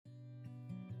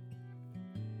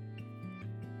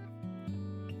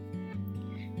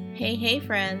Hey,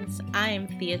 friends, I'm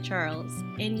Thea Charles,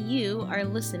 and you are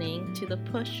listening to the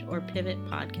Push or Pivot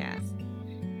podcast.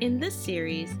 In this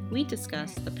series, we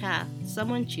discuss the path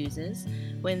someone chooses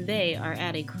when they are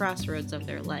at a crossroads of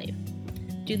their life.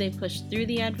 Do they push through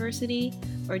the adversity,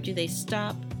 or do they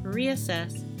stop,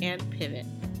 reassess, and pivot?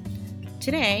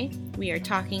 Today, we are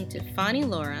talking to Fanny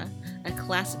Laura, a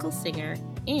classical singer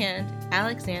and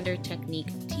Alexander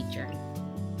Technique teacher.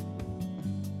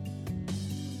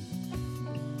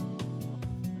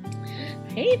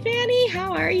 Hey, Fanny,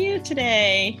 how are you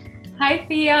today? Hi,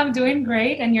 Thea. I'm doing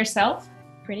great. And yourself?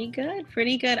 Pretty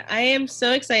good. I am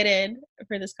so excited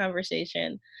for this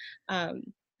conversation.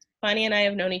 Fanny and I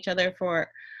have known each other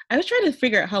I was trying to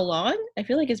figure out how long. I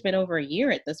feel like it's been over a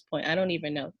year at this point. I don't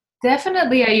even know.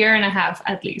 Definitely a year and a half,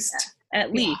 at least. Yeah,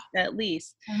 at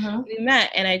least. Uh-huh. We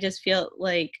met, and I just feel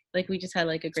like we just had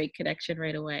like a great connection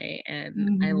right away.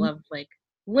 And I love like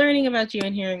learning about you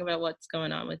and hearing about what's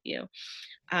going on with you.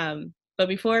 But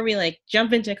before we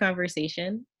jump into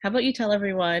conversation, how about you tell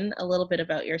everyone a little bit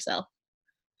about yourself?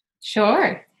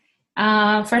 Sure.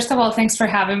 First of all, thanks for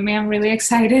having me. I'm really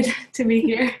excited to be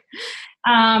here.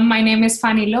 My name is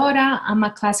Fanny Laura. I'm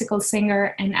a classical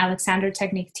singer and Alexander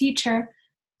Technique teacher.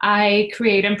 I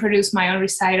create and produce my own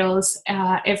recitals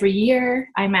every year.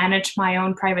 I manage my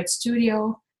own private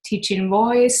studio, teaching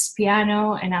voice,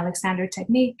 piano, and Alexander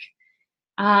Technique.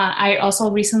 I also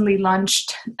recently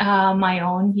launched my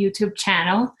own YouTube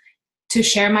channel to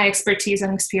share my expertise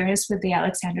and experience with the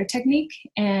Alexander Technique.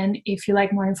 And if you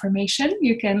like more information,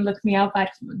 you can look me up at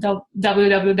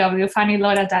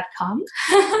www.fannylora.com.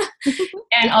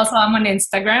 And also I'm on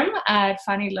Instagram at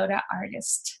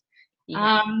FannyLoraArtist.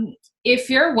 Yeah.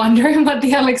 If you're wondering what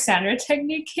the Alexander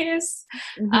Technique is,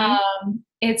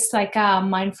 it's like a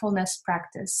mindfulness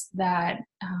practice that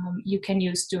you can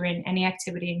use during any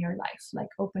activity in your life, like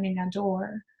opening a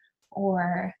door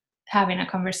or having a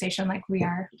conversation like we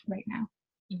are right now.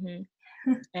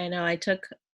 I know I took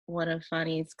one of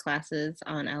Fanny's classes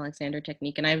on Alexander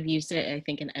Technique, and I've used it, I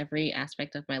think, in every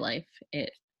aspect of my life. It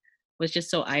was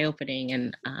just so eye-opening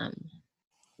and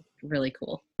really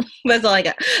cool. That's all I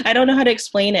got. I don't know how to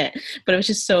explain it, but it was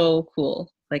just so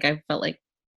cool. Like I felt like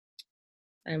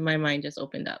my mind just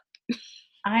opened up.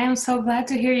 I am so glad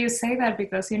to hear you say that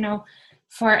because,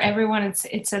 for everyone,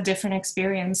 it's a different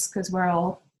experience because we're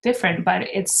all different, but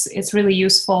it's really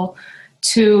useful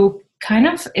to kind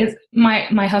of,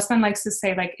 my husband likes to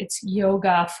say like it's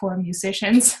yoga for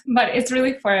musicians, but it's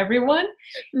really for everyone.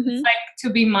 It's like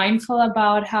to be mindful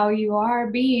about how you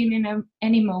are being in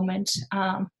any moment,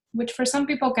 which for some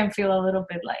people can feel a little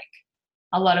bit like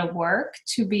a lot of work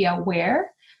to be aware,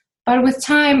 but with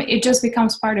time, it just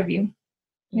becomes part of you,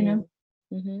 you know?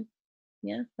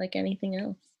 Yeah, like anything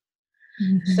else.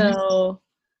 So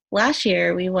last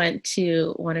year we went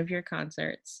to one of your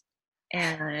concerts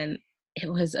and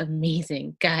it was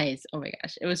amazing. Guys, oh my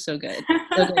gosh, it was so good.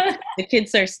 The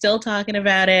kids are still talking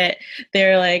about it.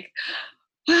 They're like,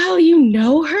 wow, you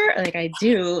know her? Like I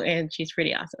do, and she's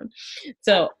pretty awesome.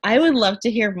 So I would love to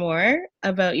hear more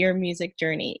about your music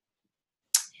journey.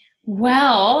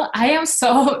 Well, I am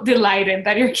so delighted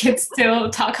that your kids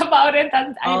still talk about it.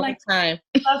 That all the time.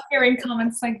 Love hearing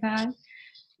comments like that.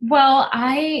 Well,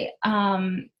 I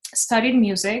studied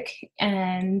music,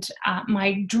 and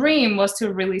my dream was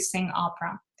to really sing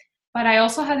opera. But I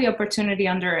also had the opportunity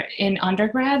in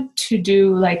undergrad to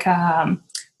do like a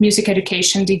music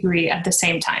education degree at the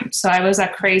same time. So I was a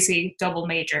crazy double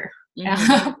major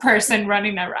person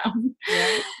running around.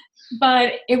 Yeah.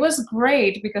 But it was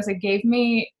great because it gave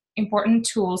me important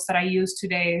tools that I use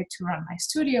today to run my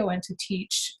studio and to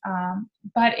teach.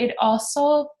 But it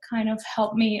also kind of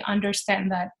helped me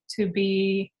understand that to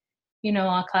be,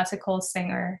 a classical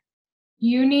singer,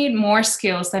 you need more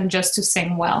skills than just to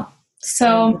sing well.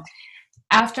 So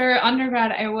after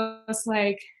undergrad, I was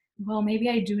like, well, maybe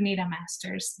I do need a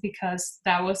master's because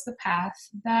that was the path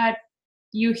that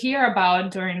you hear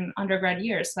about during undergrad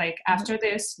years. Like after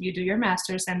this, you do your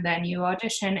master's and then you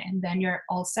audition and then you're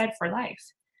all set for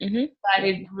life. But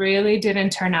it really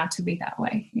didn't turn out to be that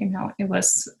way. It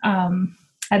was a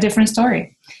different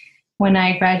story. When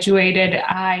I graduated,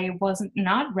 I wasn't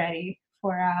not ready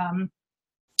for a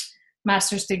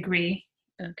master's degree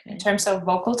in terms of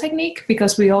vocal technique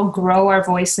because we all grow our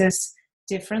voices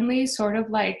differently, sort of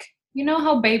like,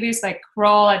 how babies like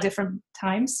crawl at different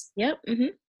times? Yep.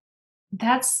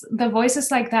 That's the voices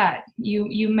like that.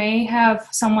 You may have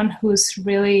someone who's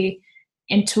really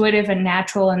intuitive and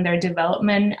natural in their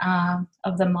development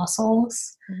of the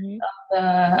muscles of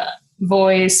the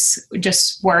voice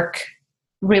just work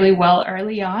really well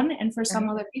early on, and for some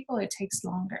other people it takes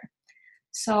longer.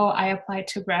 So I applied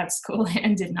to grad school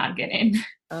and did not get in.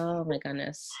 Oh my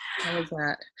goodness. How was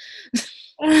that?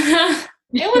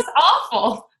 It was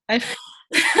awful. I,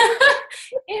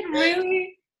 It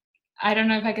really, I don't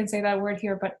know if I can say that word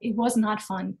here, but it was not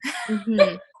fun.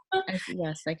 mhm.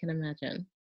 Yes, I can imagine.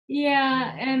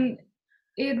 Yeah, and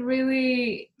it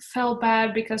really felt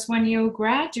bad because when you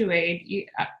graduate,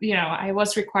 I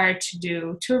was required to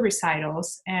do two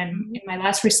recitals, and Mhm, in my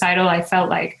last recital, I felt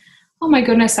like, oh my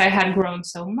goodness, I had grown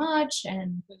so much,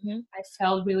 and mhm. I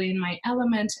felt really in my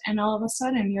element. And all of a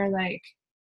sudden, you're like,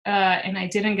 and I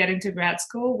didn't get into grad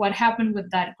school. What happened with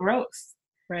that growth?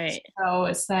 Right, So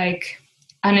it's like,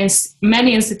 and it's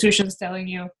many institutions telling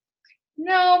you,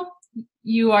 no,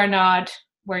 you are not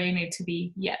where you need to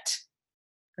be yet.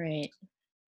 right.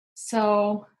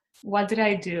 So what did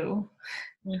I do?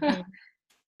 Mhm,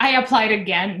 I applied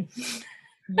again.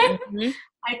 mhm.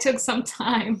 I took some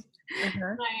time.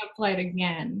 Uh-huh. I applied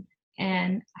again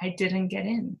and I didn't get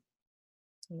in.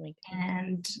 Oh my goodness.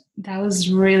 And that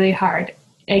was really hard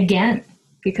again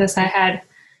because I had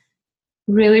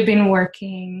really been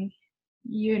working,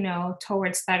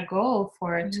 towards that goal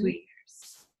for 2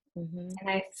 years. Mhm. And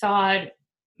I thought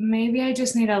maybe I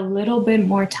just need a little bit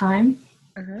more time.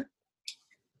 Uh-huh.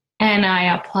 And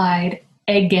I applied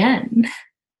again.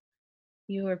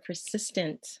 You were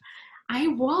persistent. I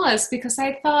was because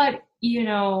I thought,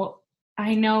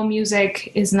 I know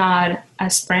music is not a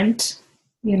sprint.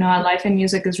 A life in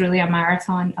music is really a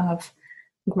marathon of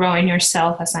growing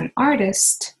yourself as an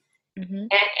artist. Mhm.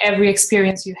 And every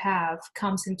experience you have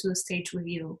comes into the stage with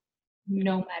you,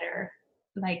 no matter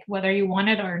like whether you want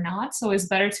it or not. So it's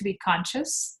better to be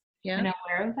conscious Yeah. and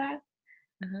aware of that.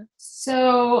 Uh-huh.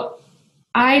 So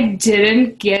I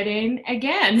didn't get in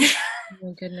again. Oh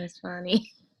my goodness,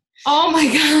 Bonnie. Oh my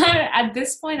God. At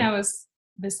this point, I was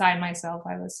beside myself.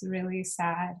 I was really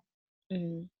sad.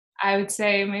 Mm. I would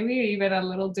say maybe even a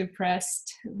little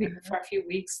depressed Uh-huh. for a few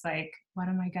weeks. Like, what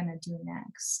am I going to do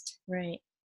next? Right.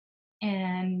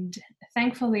 And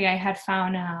thankfully, I had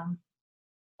found a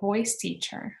voice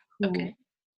teacher who Okay.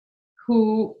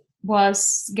 who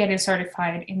was getting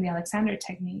certified in the Alexander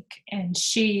technique. And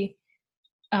she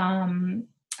um,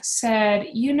 said,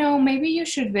 maybe you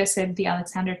should visit the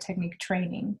Alexander technique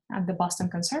training at the Boston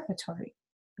Conservatory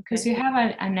because Okay. you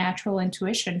have a natural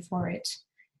intuition for it.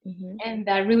 Mhm. And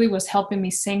that really was helping me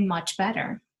sing much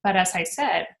better. But as I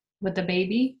said, with the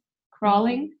baby Mhm.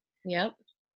 crawling, Yep.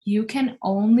 you can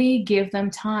only give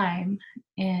them time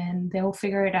and they'll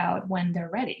figure it out when they're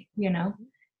ready.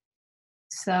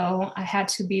 So I had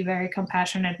to be very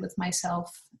compassionate with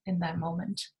myself in that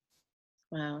moment.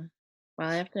 Wow. Well,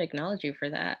 I have to acknowledge you for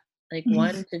that. Like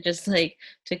one to just like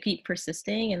to keep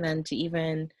persisting and then to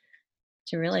even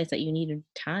to realize that you needed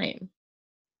time.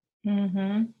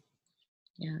 Hmm.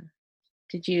 Yeah.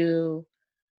 Did you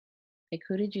like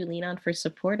who did you lean on for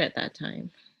support at that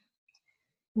time?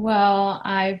 Well,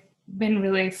 I've been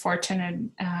really fortunate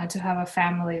to have a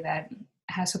family that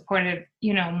has supported,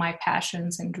 my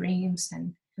passions and dreams,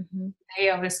 and Mhm. they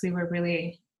obviously were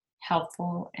really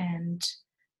helpful.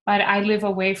 But I live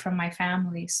away from my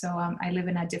family, so I live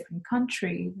in a different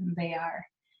country than they are,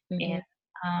 and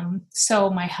Mhm. so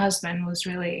my husband was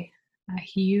really a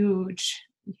huge,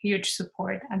 huge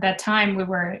support. At that time, we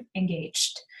were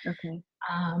engaged, Okay.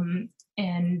 um,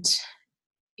 and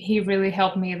he really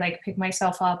helped me like pick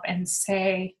myself up and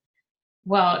say,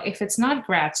 well, if it's not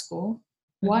grad school,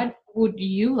 Mhm. what would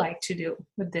you like to do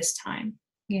with this time?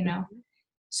 You know? Mhm.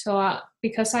 So,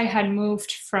 because I had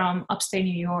moved from upstate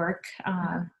New York,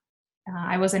 Uh-huh.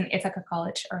 I was in Ithaca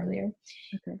College earlier,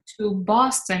 Okay. to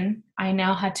Boston, I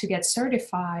now had to get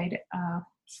certified.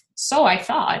 So I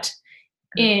thought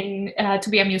Uh-huh. in to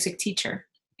be a music teacher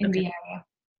in Okay. the area.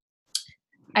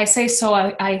 I say so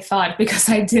I thought because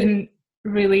I didn't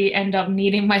really end up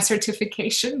needing my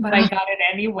certification, but I Uh, got it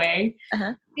anyway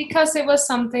uh-huh. because it was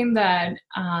something that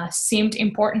seemed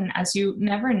important, as you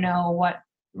never know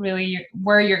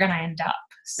where you're going to end up.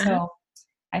 Uh-huh. So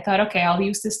I thought, okay, I'll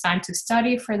use this time to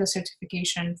study for the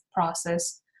certification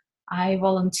process. I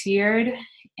volunteered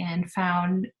and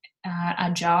found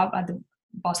a job at the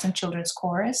Boston Children's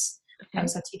Chorus. I Okay.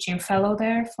 was a teaching fellow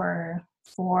there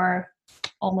for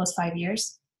almost 5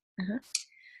 years. Uh-huh.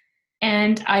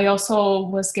 And I also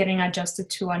was getting adjusted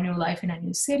to a new life in a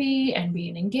new city and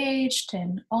being engaged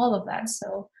and all of that.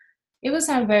 So it was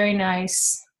a very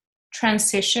nice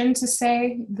transition to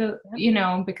say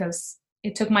Yep. because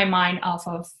it took my mind off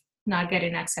of not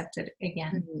getting accepted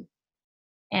again. Mhm.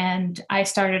 And I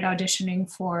started auditioning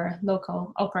for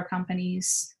local opera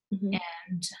companies, Mhm.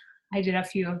 and I did a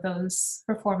few of those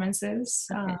performances.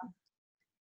 Okay.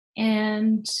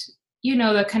 And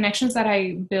the connections that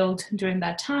I built during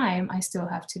that time, I still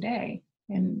have today.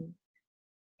 And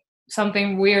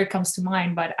something weird comes to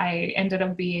mind, but I ended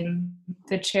up being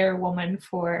the chairwoman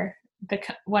for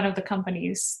one of the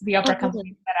companies, the opera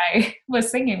company that I was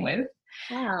singing with.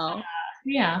 Wow.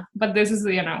 Yeah, but this is,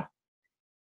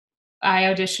 I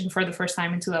auditioned for the first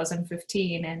time in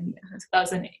 2015 and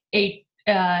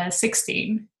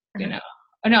 16,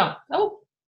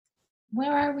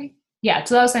 where are we? Yeah,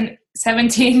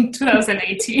 2017,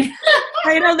 2018.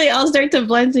 I know they all start to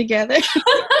blend together.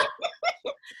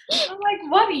 I'm like,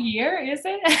 what year is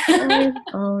it?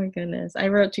 Oh my goodness. I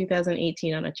wrote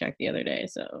 2018 on a check the other day,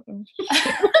 so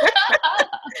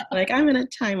like I'm in a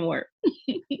time warp.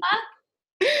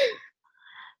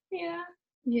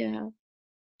 Yeah.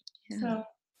 So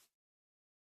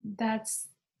that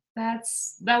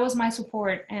was my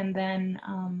support. And then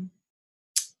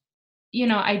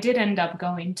I did end up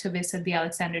going to visit the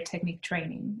Alexander Technique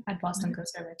training at Boston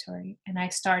Conservatory, and I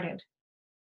started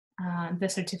the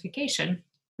certification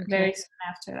very soon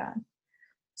after that.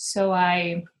 So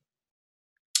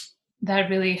that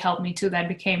really helped me too. That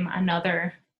became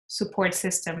another support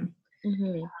system.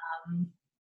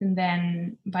 And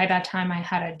then by that time I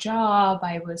had a job.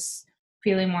 I was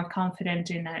feeling more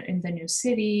confident in the new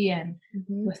city, and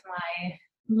with my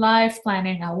life,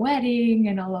 planning a wedding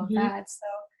and all of that. So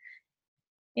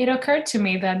it occurred to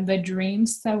me that the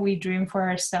dreams that we dream for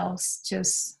ourselves,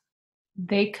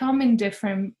 they come in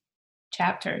different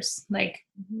chapters. Like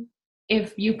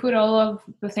if you put all of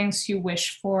the things you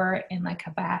wish for in like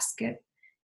a basket,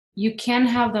 you can't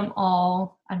have them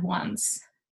all at once.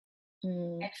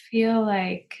 I feel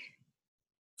like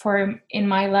in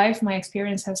my life, my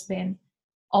experience has been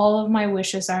all of my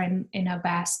wishes are in a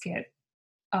basket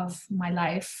of my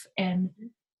life. And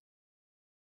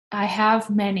I have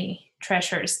many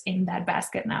treasures in that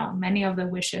basket now, many of the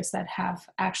wishes that have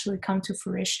actually come to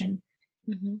fruition.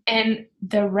 And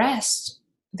the rest,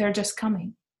 they're just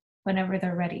coming whenever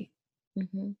they're ready.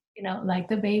 Like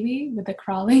the baby with the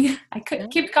crawling. I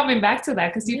could keep coming back to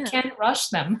that because you can't rush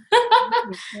them.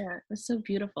 Yeah, it's so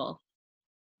beautiful.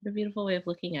 A beautiful way of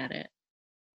looking at it.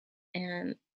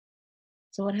 And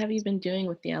so what have you been doing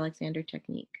with the Alexander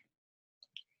Technique?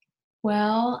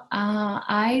 Well,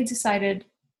 I decided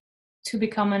to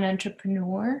become an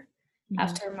entrepreneur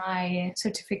after my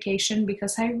certification,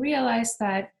 because I realized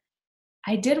that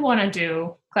I did want to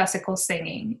do classical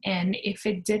singing. And if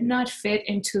it did not fit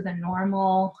into the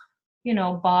normal,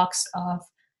 box of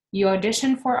you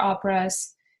audition for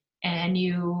operas and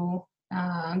you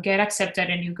get accepted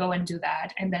and you go and do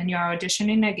that, and then you're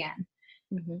auditioning again,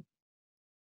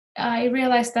 I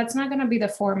realized that's not going to be the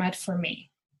format for me.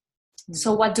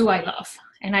 So what do I love?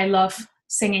 And I love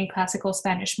singing classical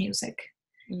Spanish music.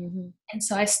 And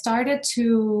so I started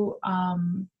to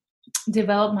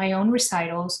develop my own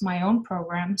recitals, my own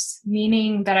programs,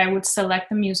 meaning that I would select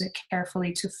the music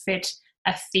carefully to fit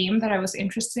a theme that I was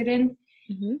interested in.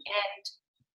 And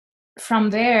from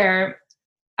there,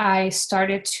 I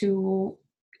started to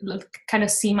kind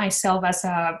of see myself as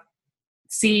a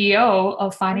CEO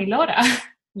of Fanny Lora.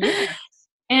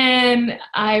 And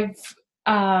I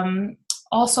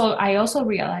also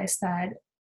realized that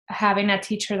having a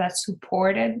teacher that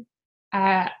supported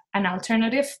an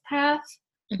alternative path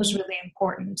was really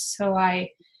important. So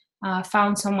I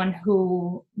found someone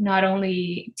who not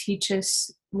only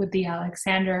teaches with the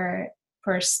Alexander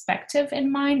perspective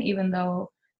in mind, even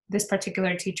though this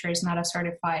particular teacher is not a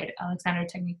certified Alexander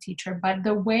Technique teacher, but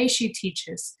the way she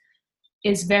teaches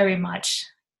is very much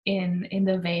in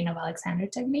the vein of Alexander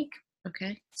Technique.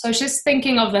 So she's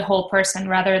thinking of the whole person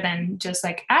rather than just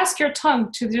like ask your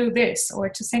tongue to do this or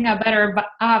to sing a better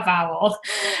vowel.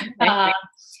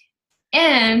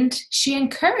 And she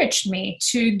encouraged me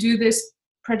to do these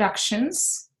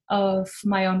productions of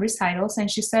my own recitals. And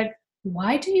she said,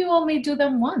 why do you only do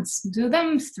them once? Do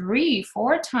them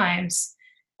 3-4 times.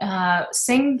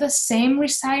 Sing the same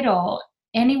recital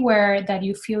anywhere that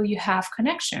you feel you have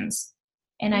connections.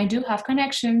 And I do have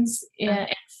connections in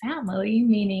family,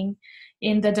 meaning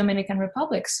in the Dominican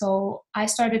Republic. So I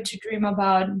started to dream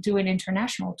about doing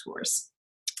international tours.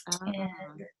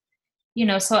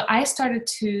 And, so I started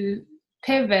to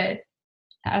pivot,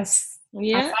 as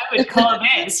I would call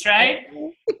this, right?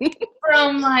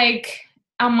 From like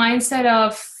a mindset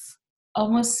of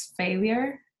almost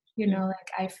failure,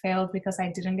 like I failed because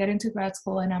I didn't get into grad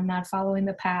school and I'm not following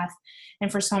the path.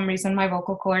 And for some reason, my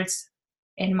vocal cords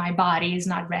in my body is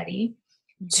not ready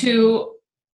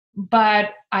but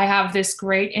I have this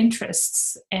great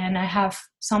interests and I have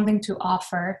something to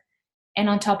offer. And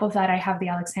on top of that, I have the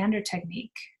Alexander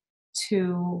Technique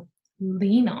to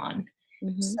lean on.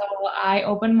 Mm-hmm. So I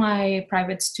opened my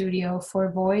private studio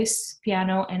for voice,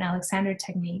 piano, and Alexander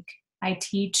technique. I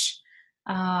teach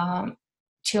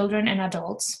children and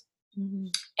adults. Mm-hmm.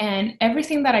 And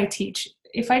everything that I teach,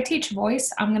 if I teach voice,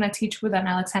 I'm going to teach with an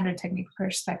Alexander technique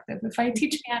perspective. If I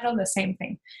teach piano, the same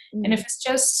thing. And if it's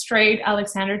just straight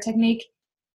Alexander technique,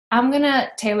 I'm going to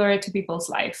tailor it to people's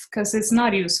life, because it's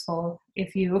not useful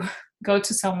if you go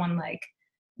to someone like,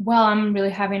 well, I'm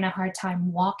really having a hard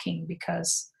time walking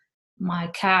because my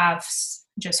calves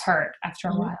just hurt after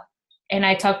a while. And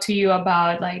I talk to you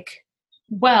about like,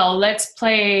 well, let's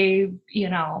play,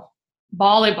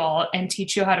 volleyball and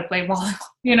teach you how to play volleyball.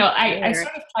 I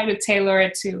sort of try to tailor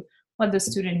it to what the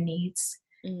student needs.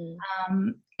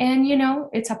 And,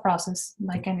 it's a process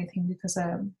like anything, because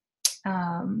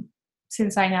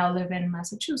since I now live in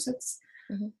Massachusetts,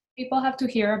 people have to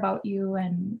hear about you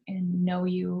and know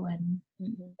you. And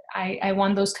I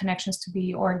want those connections to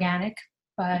be organic,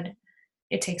 but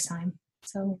it takes time.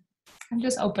 So I'm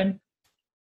just open.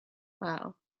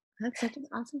 Wow. That's such an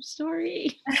awesome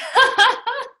story.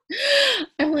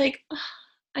 I'm like, oh,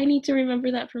 I need to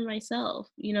remember that for myself.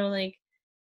 Like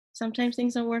sometimes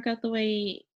things don't work out the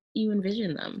way you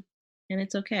envision them, and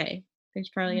it's okay. There's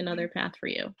probably another path for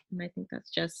you. And I think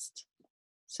that's just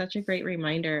such a great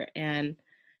reminder. And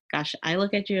gosh, I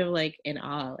look at you like in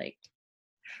awe. Like,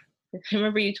 I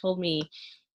remember you told me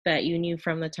that you knew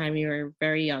from the time you were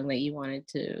very young that you wanted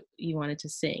to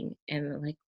sing, and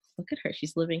like, look at her,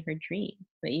 she's living her dream.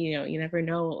 That you never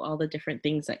know all the different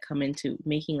things that come into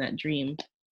making that dream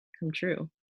come true.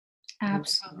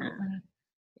 Absolutely.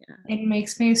 Yeah. It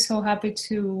makes me so happy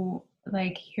to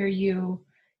like hear you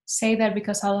say that,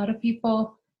 because a lot of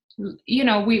people,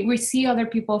 we see other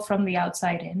people from the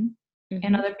outside in,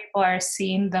 and other people are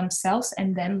seeing themselves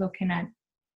and then looking at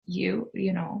you,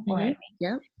 or at me.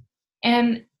 Yeah.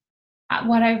 And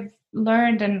what I've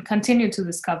learned and continue to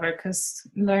discover, because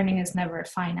learning is never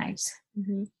finite,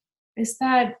 is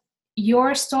that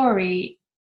your story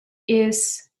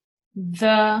is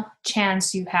the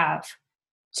chance you have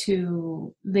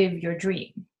to live your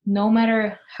dream. No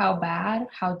matter how bad,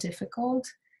 how difficult,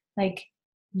 like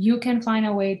you can find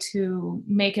a way to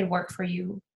make it work for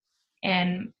you.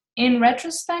 And in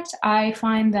retrospect, I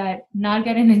find that not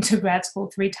getting into grad school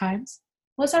 3 times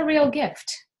was a real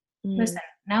gift. Listen,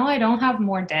 now I don't have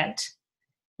more debt.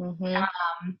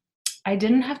 I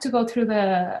didn't have to go through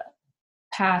the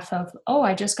path of,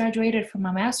 I just graduated from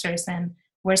a master's and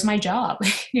where's my job?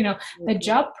 The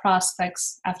job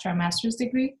prospects after a master's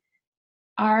degree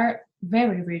are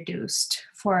very reduced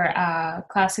for a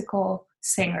classical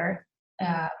singer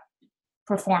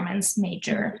performance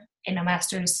major in a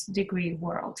master's degree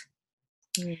world.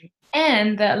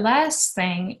 And the last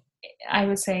thing I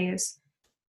would say is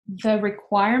the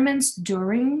requirements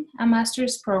during a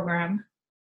master's program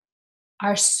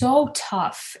are so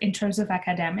tough in terms of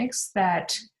academics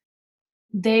that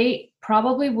they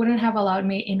probably wouldn't have allowed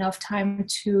me enough time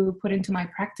to put into my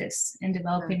practice in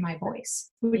developing my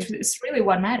voice, which is really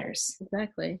what matters.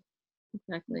 Exactly.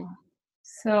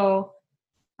 So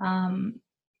an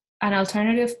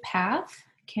alternative path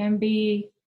can be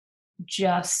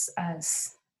just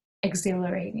as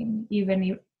exhilarating,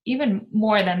 even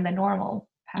more than the normal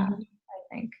path,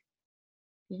 I think.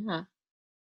 Yeah.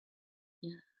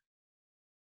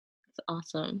 It's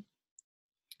awesome.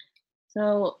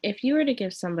 So if you were to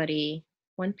give somebody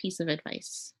one piece of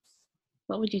advice,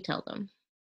 what would you tell them?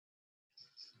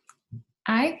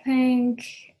 I think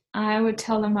I would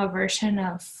tell them a version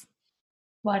of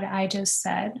what I just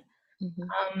said.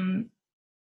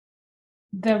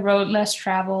 The road less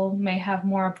traveled may have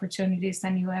more opportunities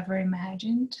than you ever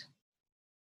imagined,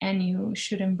 and you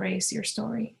should embrace your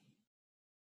story.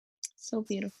 So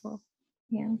beautiful.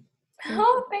 Yeah.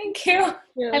 Oh, thank you.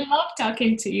 I love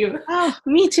talking to you. Oh,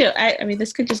 me too. I mean,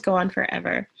 this could just go on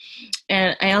forever.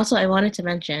 And I wanted to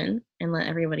mention and let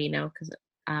everybody know, because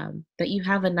that you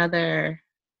have another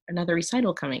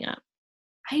recital coming up.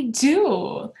 I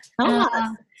do. Tell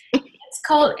us. It's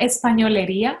called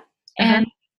Españolería, and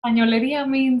Españolería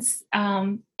means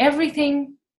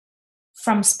everything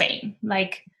from Spain,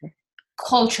 like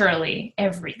culturally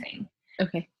everything.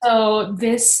 Okay. So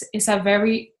this is a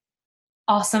very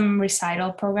awesome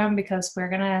recital program, because we're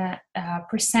gonna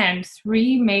present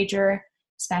 3 major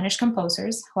Spanish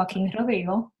composers: Joaquín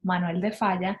Rodrigo, Manuel de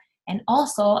Falla, and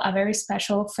also a very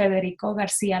special Federico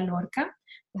García Lorca,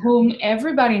 whom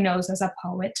everybody knows as a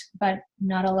poet, but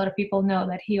not a lot of people know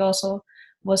that he also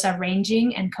was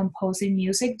arranging and composing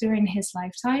music during his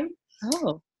lifetime.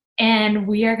 Oh. And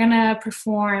we are gonna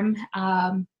perform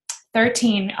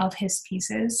 13 of his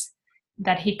pieces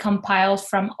that he compiled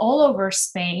from all over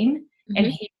Spain. And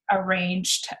he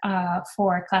arranged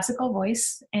for classical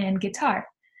voice and guitar.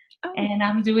 Oh. And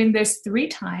I'm doing this 3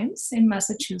 times in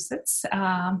Massachusetts.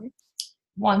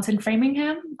 Once in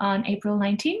Framingham on April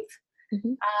 19th.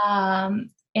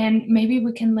 And maybe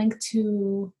we can link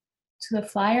to the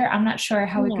flyer. I'm not sure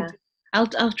how we could do.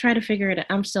 I'll try to figure it out.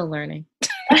 I'm still learning.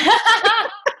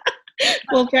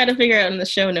 We'll try to figure it out in the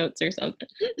show notes or something.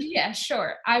 Yeah,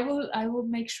 sure. I will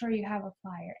make sure you have a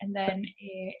flyer. And then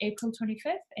April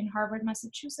 25th in Harvard,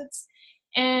 Massachusetts,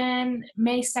 and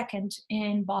May 2nd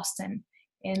in Boston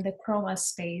in the Chroma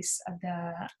space of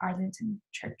the Arlington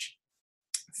Church.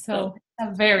 So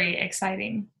a very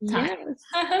exciting time.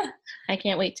 Yes. I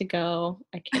can't wait to go.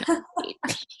 I cannot wait.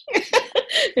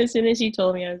 As soon as you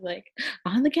told me, I was like,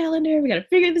 on the calendar, we got to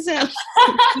figure this out.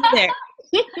 There.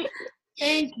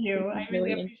 Thank you. I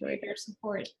really appreciate your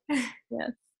support.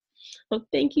 Yes. Well,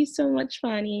 thank you so much,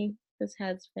 Fani. This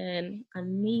has been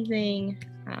amazing.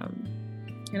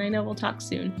 And I know we'll talk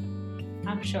soon.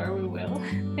 I'm sure we will.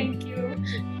 Thank you.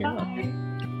 You're welcome.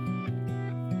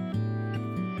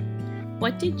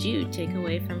 What did you take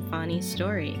away from Fani's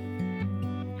story?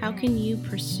 How can you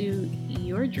pursue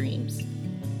your dreams?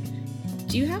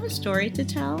 Do you have a story to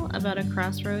tell about a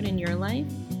crossroad in your life?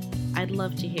 I'd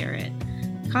love to hear it.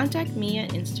 Contact me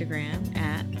at Instagram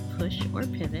at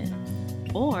pushourpivot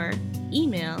or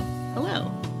email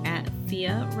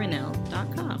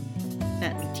hello@thearenel.com.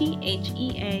 That's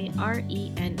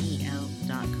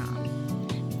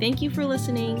TheaRenel.com. Thank you for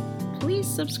listening. Please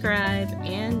subscribe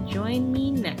and join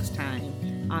me next time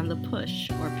on the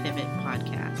Push or Pivot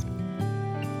podcast.